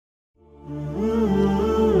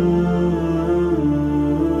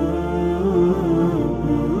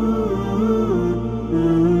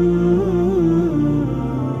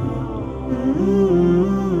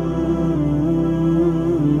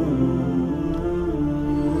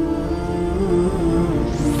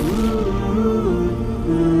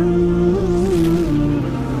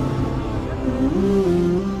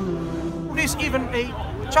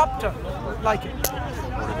like it?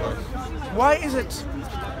 Why is it?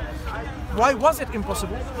 Why was it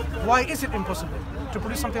impossible? Why is it impossible to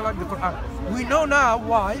produce something like the Quran? We know now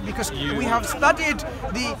why, because we have studied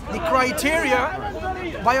the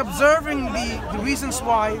criteria by observing the reasons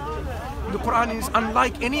why the Quran is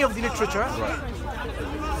unlike any of the literature.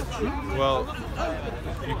 Well,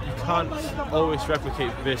 you can't always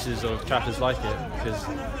replicate verses or chapters like it, because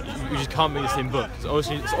you just can't make the same book. It's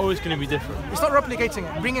always going to be different. It's not replicating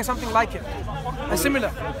it, bringing something like it, and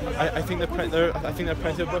similar. I think there are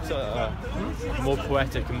plenty of books that are more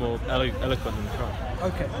poetic and more eloquent than the Quran.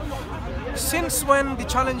 Okay. Since when the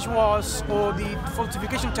challenge was, or the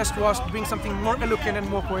falsification test was, to bring something more eloquent and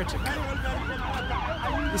more poetic?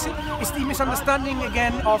 You see, it's the misunderstanding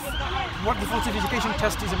again of what the falsification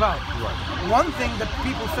test is about. Right. One thing that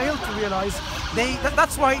people fail to realize,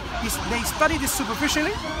 that's why they study this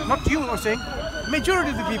superficially, not you are saying,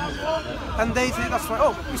 majority of the people. And they say that's why,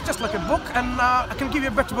 oh, it's just like a book, and I can give you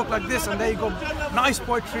a better book like this, and there you go, nice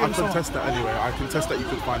poetry and so on. I can test that anyway. I can test that you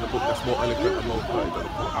could find a book that's more eloquent and more poetic than the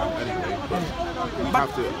Quran anyway.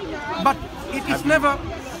 But it is never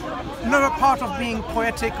part of being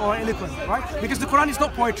poetic or eloquent, right? Because the Quran is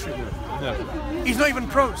not poetry. No. It's not even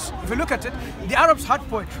prose. If you look at it, the Arabs had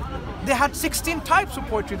poetry. They had 16 types of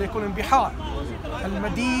poetry. They call them bihar,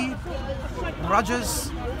 al-madid,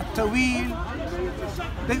 rajaz, al-tawil.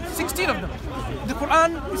 There's 16 of them. The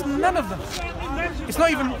Quran is none of them. It's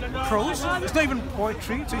not even prose. It's not even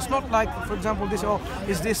poetry. So it's not like, for example, this. Oh,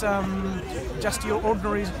 is this just your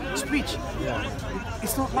ordinary speech? Yeah.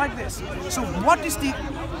 It's not like this. So what is the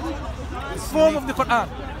form of the Quran?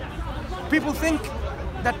 People think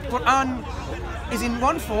that Quran is in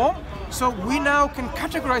one form, so we now can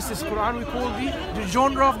categorize this Quran. We call the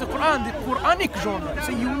genre of the Quran the Quranic genre. It's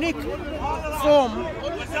a unique form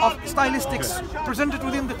of stylistics presented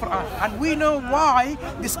within the Quran, and we know why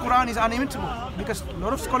this Quran is unimitable, because a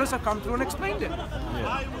lot of scholars have come through and explained it.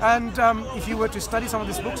 Yeah. And if you were to study some of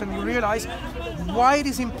these books, and you realize why it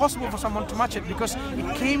is impossible for someone to match it, because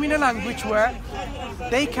it came in a language where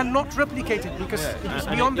they cannot replicate it, because it is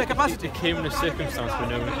beyond their capacity. It came in a circumstance where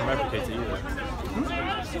no one can replicate it either.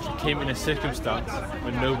 It came in a circumstance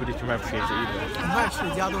where nobody can replicate it either.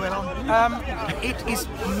 Actually, the other way around. It is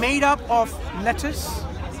made up of letters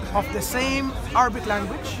of the same Arabic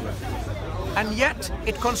language, and yet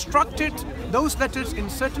it constructed those letters in a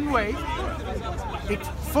certain way. It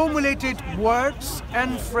formulated words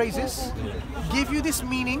and phrases, give you this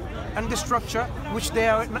meaning and the structure which they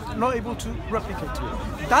are not able to replicate.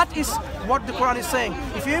 That is what the Quran is saying.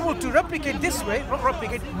 If you're able to replicate this way, not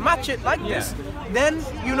replicate, match it like this, then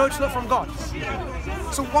you know it's not from God.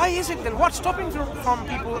 So why is it then? What's stopping from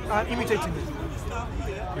people imitating it?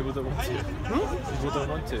 People don't want to. People don't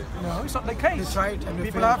want to. No, it's not the case. That's right.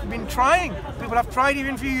 People have been trying. People have tried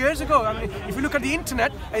even a few years ago. I mean, if you look at the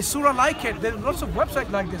internet, a surah like it, there are lots of websites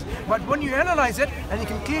like this. But when you analyze it, and you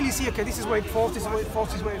can clearly see, okay, this is where it falls, this is where it falls,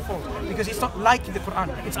 this is where it falls. Because it's not like the Quran.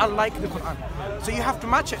 It's unlike the Quran. So you have to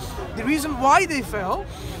match it. The reason why they fail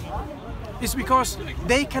is because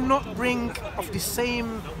they cannot bring of the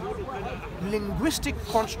same linguistic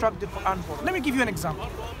construct the Quran for. Let me give you an example.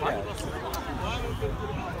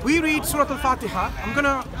 We read Surah Al-Fatiha. I'm going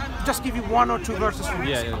to just give you one or two verses from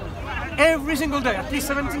it. Every single day, at least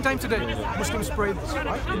 17 times a day, Muslims pray this,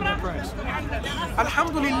 right, in their prayers.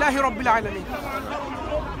 Alhamdulillahi Rabbil Alameen.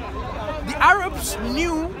 The Arabs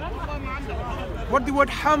knew what the word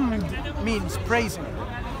hamd means, praising.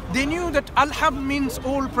 They knew that alhamd means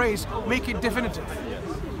all praise, make it definitive.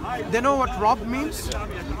 They know what Rabb means.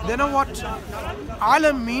 They know what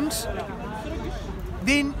Alam means.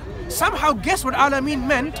 They somehow guessed what Alameen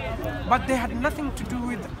meant, but they had nothing to do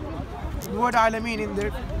with the word Alameen in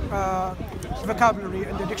their vocabulary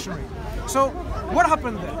and their dictionary. So what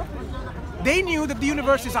happened there? They knew that the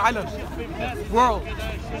universe is Alam, world.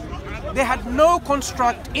 They had no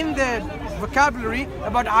construct in their vocabulary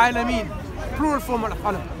about Alameen, plural form of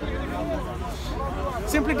Alam.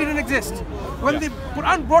 Simply didn't exist. When the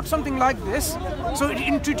Quran brought something like this, so it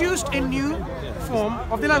introduced a new form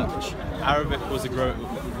of the language. Arabic was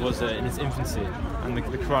in its infancy, and the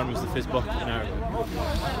Quran was the first book in Arabic.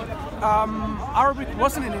 Arabic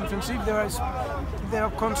wasn't in infancy. They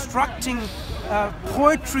were constructing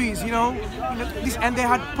poetries, and they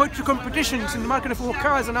had poetry competitions in the market of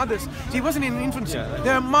Okaz and others. So it wasn't in infancy. They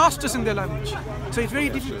are masters in their language. So it's very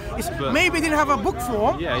difficult. Maybe they didn't have a book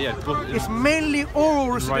form. It's mainly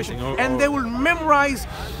oral recitation, and they will memorize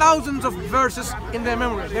thousands of verses in their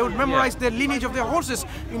memory. They would memorize the lineage of their horses.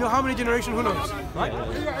 How many generations? Who knows, right?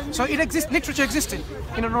 So it exists. Literature existed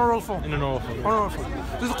in an oral form. In an oral form.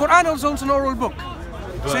 So the Quran also is an oral book.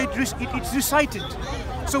 So it's recited.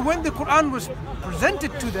 So when the Quran was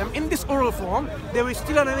presented to them in this oral form, they were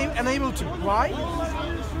still unable to. Why?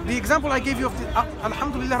 The example I gave you of the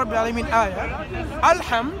Alhamdulillah Rabbil Alameen ayah,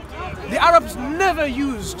 Alhamd, the Arabs never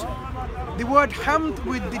used the word hamd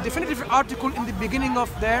with the definitive article in the beginning of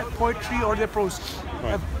their poetry or their prose.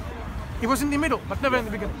 Right. It was in the middle, but never in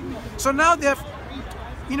the beginning. So now they're,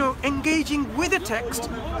 engaging with a text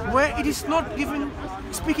where it is not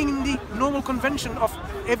speaking in the normal convention of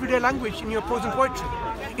everyday language in your prose and poetry.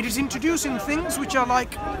 It is introducing things which are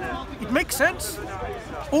like, it makes sense,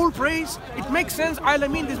 all praise, it makes sense,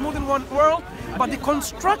 there's more than one world, but the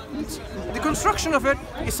construction of it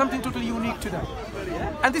is something totally unique to them.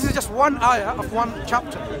 And this is just one ayah of one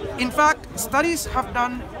chapter. In fact, studies have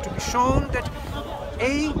done to be shown that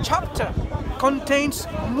a chapter contains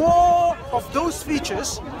more of those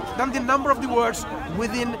features than the number of the words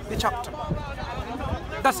within the chapter.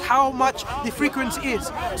 That's how much the frequency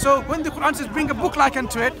is. So when the Quran says bring a book like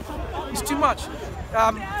unto it, it's too much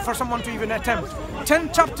for someone to even attempt.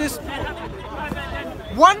 10 chapters,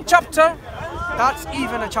 one chapter, that's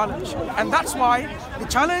even a challenge. And that's why the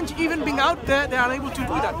challenge, even being out there, they are unable to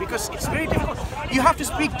do that because it's very difficult. You have to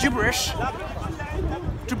speak gibberish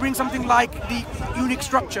to bring something like the unique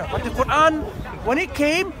structure. But the Quran, when it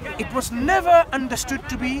came, it was never understood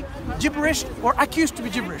to be gibberish or accused to be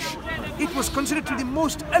gibberish. It was considered to be the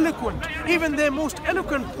most eloquent. Even their most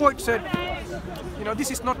eloquent poet said, this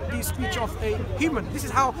is not the speech of a human. This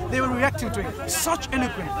is how they were reacting to it. Such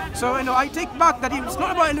eloquence. So, I take back that it's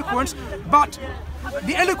not about eloquence, but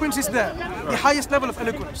the eloquence is there, the highest level of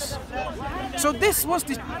eloquence. So this was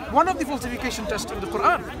one of the falsification tests of the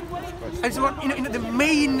Quran. And so, the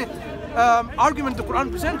main argument the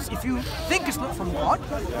Quran presents, if you think it's not from God,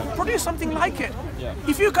 produce something like it.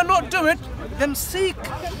 If you cannot do it, then seek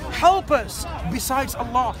helpers besides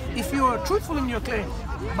Allah if you are truthful in your claim.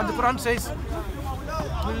 But the Quran says,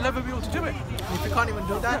 you'll never be able to do it. If you can't even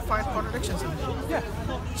do that, find contradictions in it. Yeah.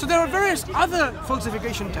 So there are various other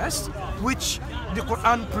falsification tests which the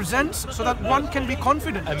Quran presents so that one can be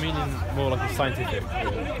confident. I mean, more like a scientific.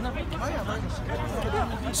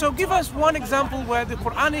 So give us one example where the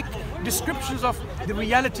Quranic descriptions of the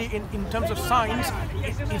reality in terms of science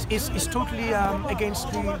is totally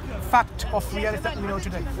against the fact of reality that we know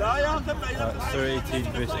today. Surah 18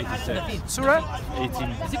 verse 86. Surah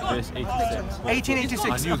 18 verse 86.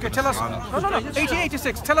 1886. Okay, tell us. No.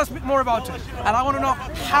 1886. Tell us a bit more about it. And I want to know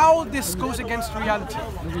how this goes against reality. I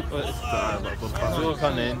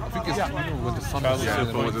think it's when the sun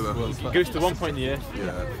He goes to one point in the year,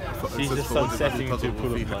 sees the sun setting into a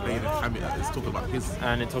pool of blood. It's talking about his.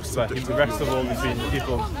 And it talks about the rest of all between the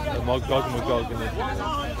people of Gog and Magog and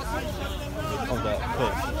of that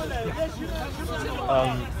place.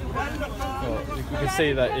 Well, we can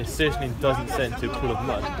say that it certainly doesn't set into a pool of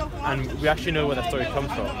mud, and we actually know where that story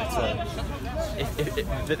comes from.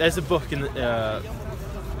 There's a book in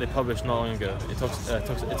they published not long ago. It talks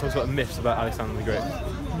about myths about Alexander the Great,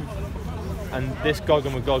 and this Gog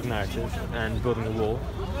and Magog narrative and building a wall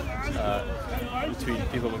between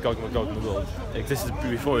people of Gog and Magog in the world existed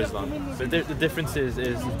before Islam. So the difference is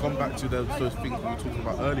we've gone back to those things we were talking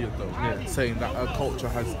about earlier, though, saying that a culture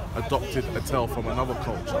has adopted a tale from another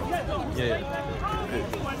culture.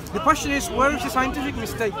 The question is, where is the scientific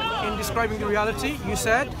mistake in describing the reality? You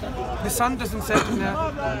said the sun doesn't set in this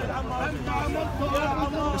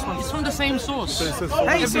one. It's from the same source. So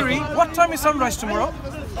hey Siri, what time is sunrise tomorrow?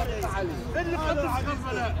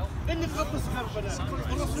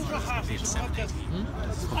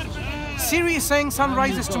 Siri is saying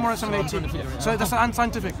sunrise is tomorrow 7:18. So that's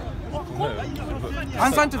unscientific.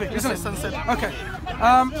 Unscientific, isn't it? Sunset. Okay.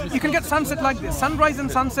 You can get sunset like this. Sunrise and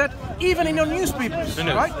sunset, even in your newspapers,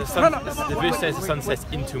 right? The verse says the sun sets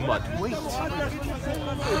into mud. Wait.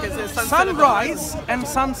 Sunrise and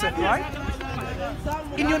sunset, right?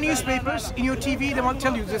 In your newspapers, in your TV, they won't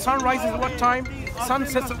tell you the sun rises at what time, sun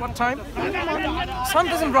sets at what time. Sun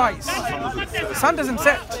doesn't rise, sun doesn't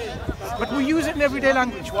set, but we use it in everyday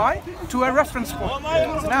language. Why? To a reference point.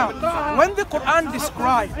 Now, when the Quran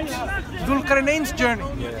describes Dhul Qarnayn's journey,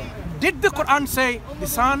 did the Quran say the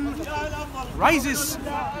sun rises?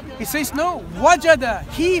 It says no. Wajada,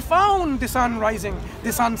 he found the sun rising,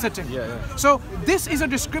 the sun setting. So this is a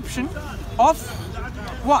description of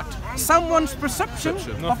what? Someone's perception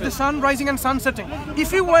of the sun rising and sun setting.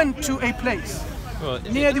 If you went to a place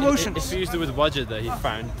near the oceans. If you used the word wajad that he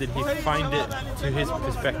found, did he find it to his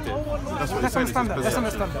perspective? Let's understand that. Let's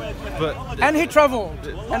understand that. But and he travelled.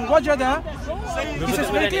 And wajada, he says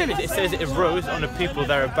very clearly. It says it arose on the people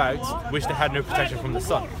thereabouts, which they had no protection from the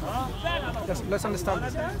sun. Let's understand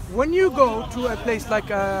this. When you go to a place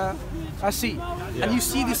like a sea and you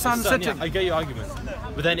see the sun setting. I get your argument.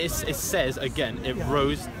 But then it says again, it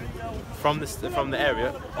rose from the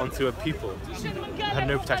area onto a people had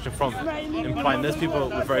no protection from it, implying those people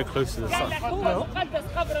were very close to the sun. No.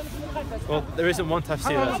 Well, there isn't one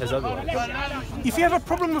tafsir that says otherwise. If you have a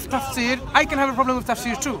problem with tafsir, I can have a problem with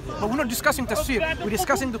tafsir too. But we're not discussing tafsir, we're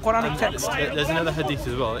discussing the Quranic text. There's another hadith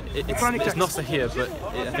as well. It's not Sahih, but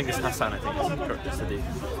I think it's Hassan, I think it's correct, this hadith.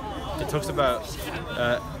 It talks about,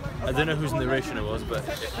 I don't know whose narration it was, but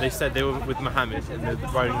they said they were with Muhammad and they're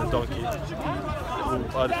riding the donkey.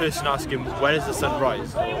 The person asked him, where does the sun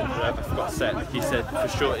rise? Or I forgot set. He said, for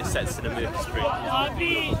sure it sets in a milky spring.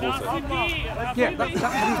 Yeah,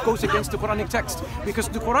 that goes against the Quranic text, because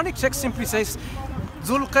the Quranic text simply says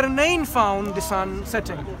Dhul-Qarnayn found the sun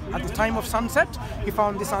setting. At the time of sunset, he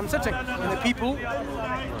found the sun setting, and the people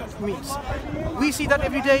meets. We see that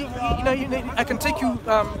every day. I can take you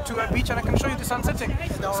to a beach and I can show you the sun setting.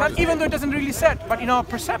 Sun, even though it doesn't really set, but in our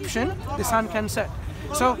perception, the sun can set.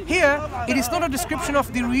 So here, it is not a description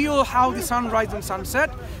of the real how the sun rises and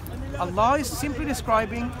sunset. Allah is simply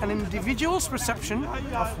describing an individual's perception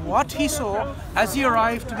of what he saw as he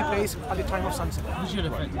arrived to the place at the time of sunset.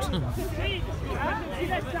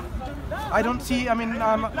 I don't see,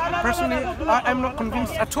 personally, I'm not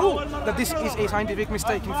convinced at all that this is a scientific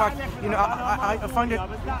mistake. In fact, I find it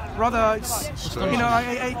rather,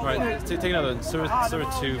 Right, take another one. Surah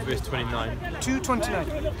 2, verse 29. 2:29.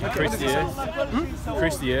 Okay. Creates the earth.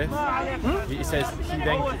 Creates the earth. He says, he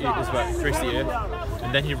then is about creates the earth,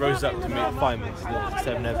 and then he rose up to make the firmaments, the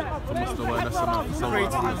seven heavens.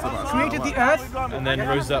 Created the earth. And then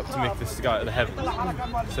rose up to make the sky, the heavens.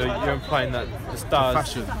 So you're implying that the stars...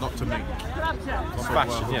 Fashion, not to make.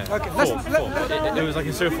 Fashion, yeah. Okay, it was like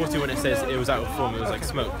in Surah 40 when it says it was out of form, it was like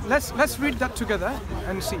smoke. Let's read that together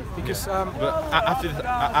and see, because but after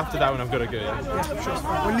that one I've got to go, yeah? Yeah, sure.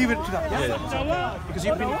 We'll leave it to that, yeah? Because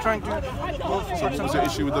you've been trying to go for What's the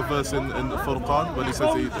issue with the verse in Furqan when he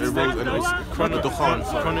says it rose and it was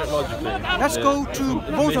chronologically. Let's go to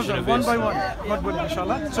both of them, one by one. God willing,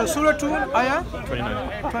 inshallah. So Surah 2, Ayah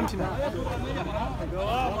 29. Okay.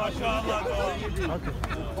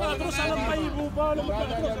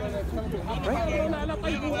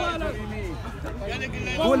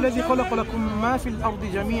 هو الذي خلق لكم ما في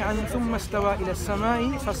الأرض جميعا ثم استوى إلى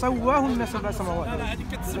السماء فسواهن سبع سماوات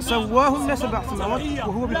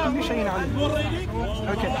وهو بكل شيء عليم.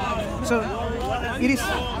 Okay, so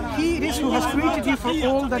He is who has created you for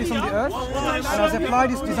all that is on the earth, and has applied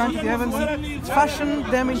his design to the heavens, fashioned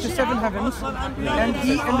them into 7 heavens, and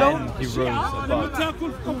he alone. He rose above.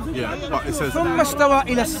 Yeah, but it says ثم استوى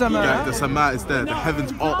إلى السماء. yeah, the sama is there. The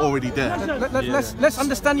heavens are already there. Let's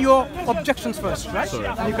understand your objections first, right? Sorry.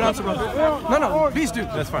 And you can answer both. No, please do.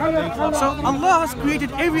 That's fine. So Allah has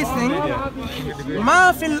created everything,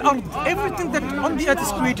 ما في الأرض, everything that on the earth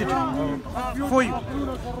is created for you.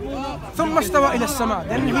 ثم استوى إلى السماء.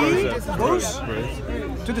 Then he goes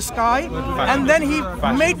to the sky, and then he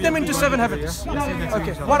made them into 7 heavens.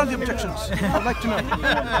 Okay, what are the objections? I'd like to know.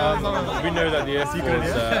 We know that the earth was.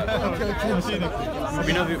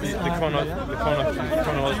 We know the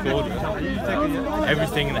chronological order.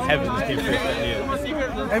 Everything in the heavens came first at the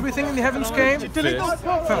earth. Everything in the heavens came First.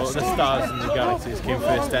 Well, the stars and the galaxies came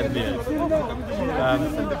first, then the earth. A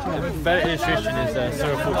better illustration is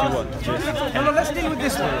Surah 41. No, let's deal with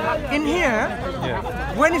this one. In here,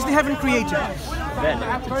 when is the heaven created?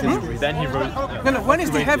 Then he wrote. No, when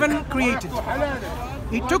is the heaven created?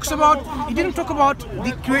 He didn't talk about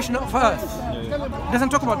the creation of earth. It doesn't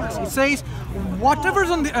talk about this. It says, whatever's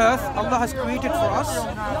on the earth, Allah has created for us.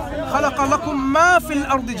 خَلَقَ لَكُم مَا فِي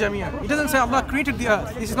الْأَرْضِ جَمِيعًا. It doesn't say Allah created the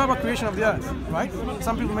earth. This is not about creation of the earth, right?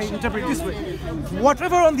 Some people may interpret it this way.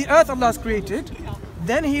 Whatever on the earth Allah has created,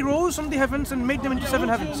 then he rose from the heavens and made them into 7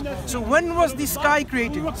 heavens. So when was the sky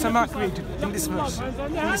created, sama created, in this verse,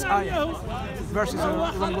 in this ayah? Verse is a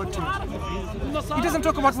wrong word to it. It doesn't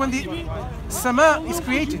talk about when the sama is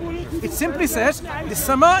created. It simply says the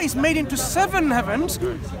sama is made into 7 heavens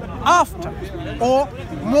after or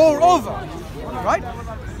moreover, right?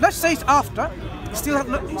 Let's say it's after. It's still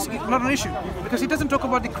not an issue, because it doesn't talk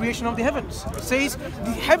about the creation of the heavens. It says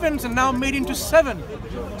the heavens are now made into 7.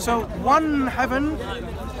 So one heaven,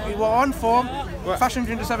 one form, fashioned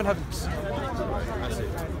into 7 heavens.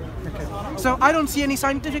 Okay. So I don't see any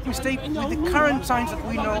scientific mistake with the current science that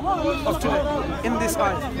we know of today in this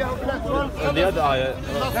ayah. And the other ayah,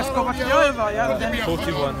 Let's go back to the other ayah. Then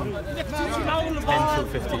 41, 10 till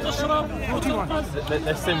 15. 41.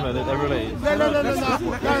 They're similar, they're related.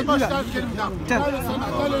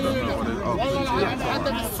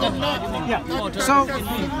 Yeah. So,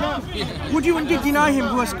 would you indeed deny him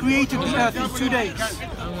who has created the earth in 2 days?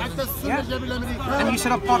 Yeah? And he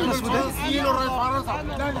set up partners with it.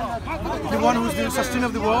 The one who's the sustainer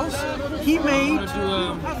of the worlds. He made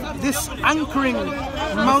this anchoring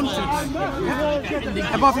mountains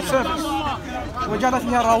above its surface. وَجَعَلَ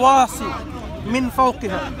فِيهَا رَوَاسِيَ مِنْ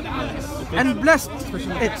فَوْقِهَا, and blessed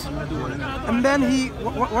it. And then he,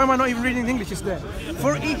 why am I not even reading the English? It's there.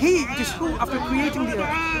 For he, it is who, after creating the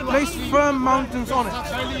earth, placed firm mountains on it,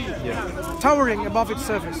 towering above its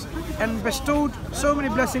surface, and bestowed so many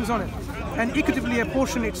blessings on it, and equitably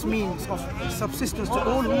apportion its means of subsistence to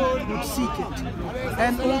all who would seek it,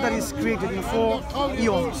 and all that is created in 4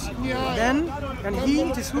 eons. Then, and he,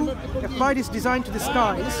 it is who applied his design to the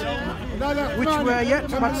skies, which were yet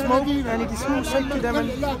but smoke, and it is who said to them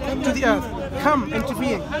and to the earth, come into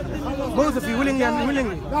being, both of you willingly and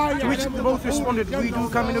unwillingly, to which they both responded, we do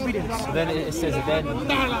come in obedience. So then it says then,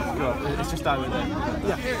 it's just that with it.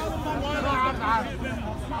 Yeah.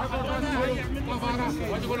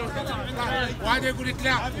 وهذا يقول لك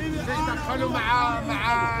لا تدخلوا مع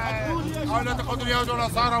او لا تقعدوا اليهود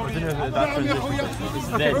والنصارى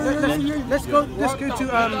Okay, let's go to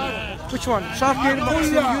which one? Shakir,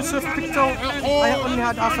 Boxing, Yusuf, Picto. I only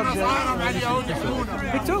had Asad there.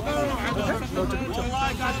 Picto? Okay, go to Picto.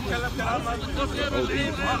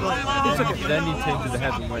 It's okay. Then he came to the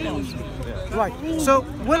heaven when it was. Right. So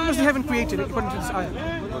when was the heaven created according to this ayah?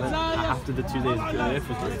 Well, then, after the 2 days, the earth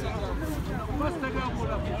was created.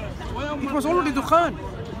 It was already Dukhan.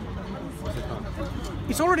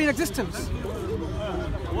 It's already in existence.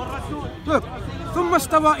 Look. ثم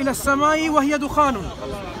استوى إلى السماء وهي دخان.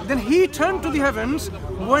 Then he turned to the heavens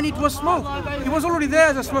when it was smoke. It was already there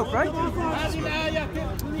as a smoke, right?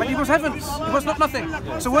 But it was heavens. It was not nothing.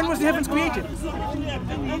 So when was the heavens created? It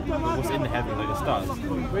was in the heavens, like the stars.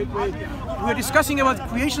 Wait. We are discussing about the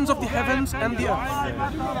creations of the heavens and the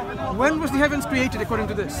earth. When was the heavens created according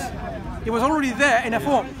to this? It was already there in a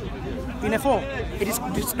form. In a form. It is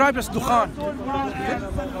described as Dukhan. Okay?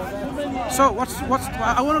 So what's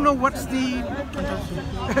I want to know what's the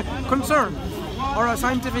concern or a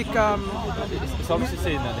scientific It's obviously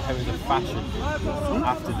saying that the heavens are fashioned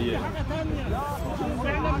after the earth.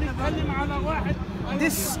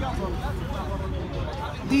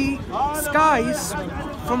 The skies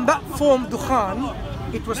from that form Dukhan,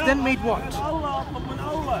 it was then made what?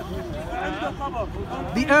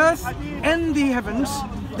 The earth and the heavens,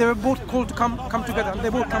 they were both called to come together. They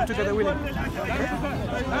both come together willingly. Okay?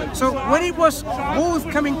 So when it was both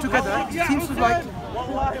coming together, it seems like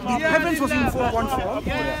the heavens was in one form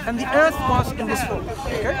and the earth was in this form.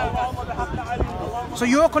 Okay? So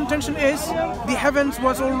your contention is the heavens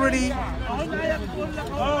was already. I'm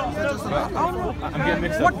getting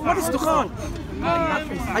mixed up. What is Dukhan?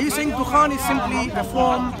 Are you saying Dukhan is simply a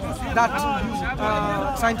form that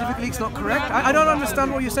scientifically it's not correct? I don't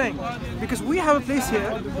understand what you're saying. Because we have a place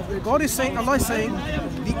here, God is saying, Allah is saying,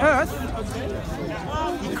 the earth,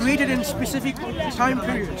 He created in specific time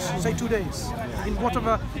periods, say 2 days, in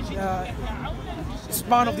whatever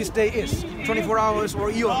span of this day is, 24 hours or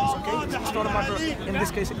eons, okay? It's not a matter, in this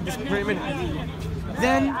case, in this very minute.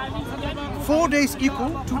 Then 4 days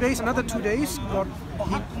equal, 2 days, another 2 days, God,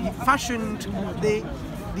 he fashioned the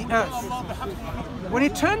earth. When he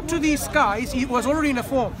turned to the skies, it was already in a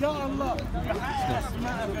form.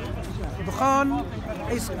 Dukhan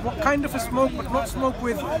is kind of a smoke, but not smoke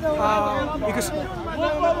with, because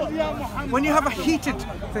when you have a heated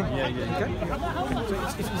thing, okay? So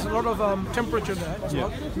it's a lot of temperature there as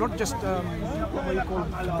well, not just what you call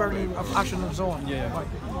burning of ash and so on. Right.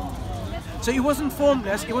 So it wasn't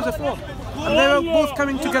formless, it was a form. And they were both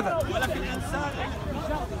coming together.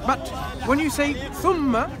 But when you say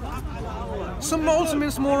thumma, summa also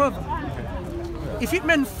means moreover. If it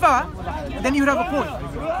meant fa, then you would have a point.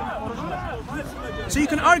 So you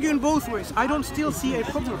can argue in both ways. I don't still see a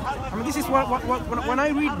problem. I mean, this is when I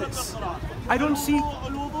read this, I don't see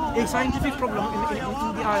a scientific problem in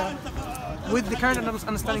the ayah with the current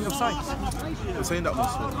understanding of science. You're saying that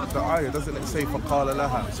the ayah, doesn't it say فَقَالَ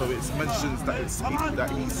لَهَا? So it mentions that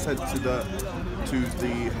he said to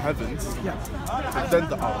the heavens, and then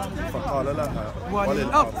the earth. فَقَالَ لَهَا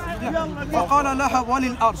وَلِلْأَرْضِ. فَقَالَ لَهَا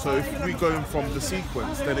وَلِلْأَرْضِ. So if we go from the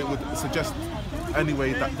sequence, then it would suggest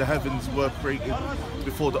anyway that the heavens were created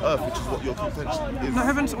before the earth, which is what your contention is. The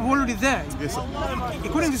heavens were already there. Yes,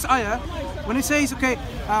 according to this ayah, when it says, okay,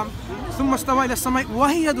 ثم استوى إلى السماء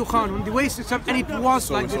وهي دخان, the way it's up, and it was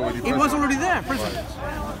so like it was already there, present.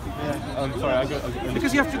 I'm sorry, I got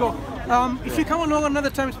Because you have to go. If you come along another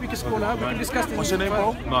time, SpeakersCorner, we can discuss this. What's your name,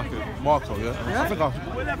 bro? Marco, yeah? Yeah? I think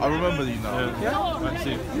I remember you now. Yeah? Right,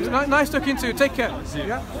 see you. Nice talking to you. Take care. See you.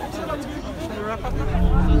 Yeah?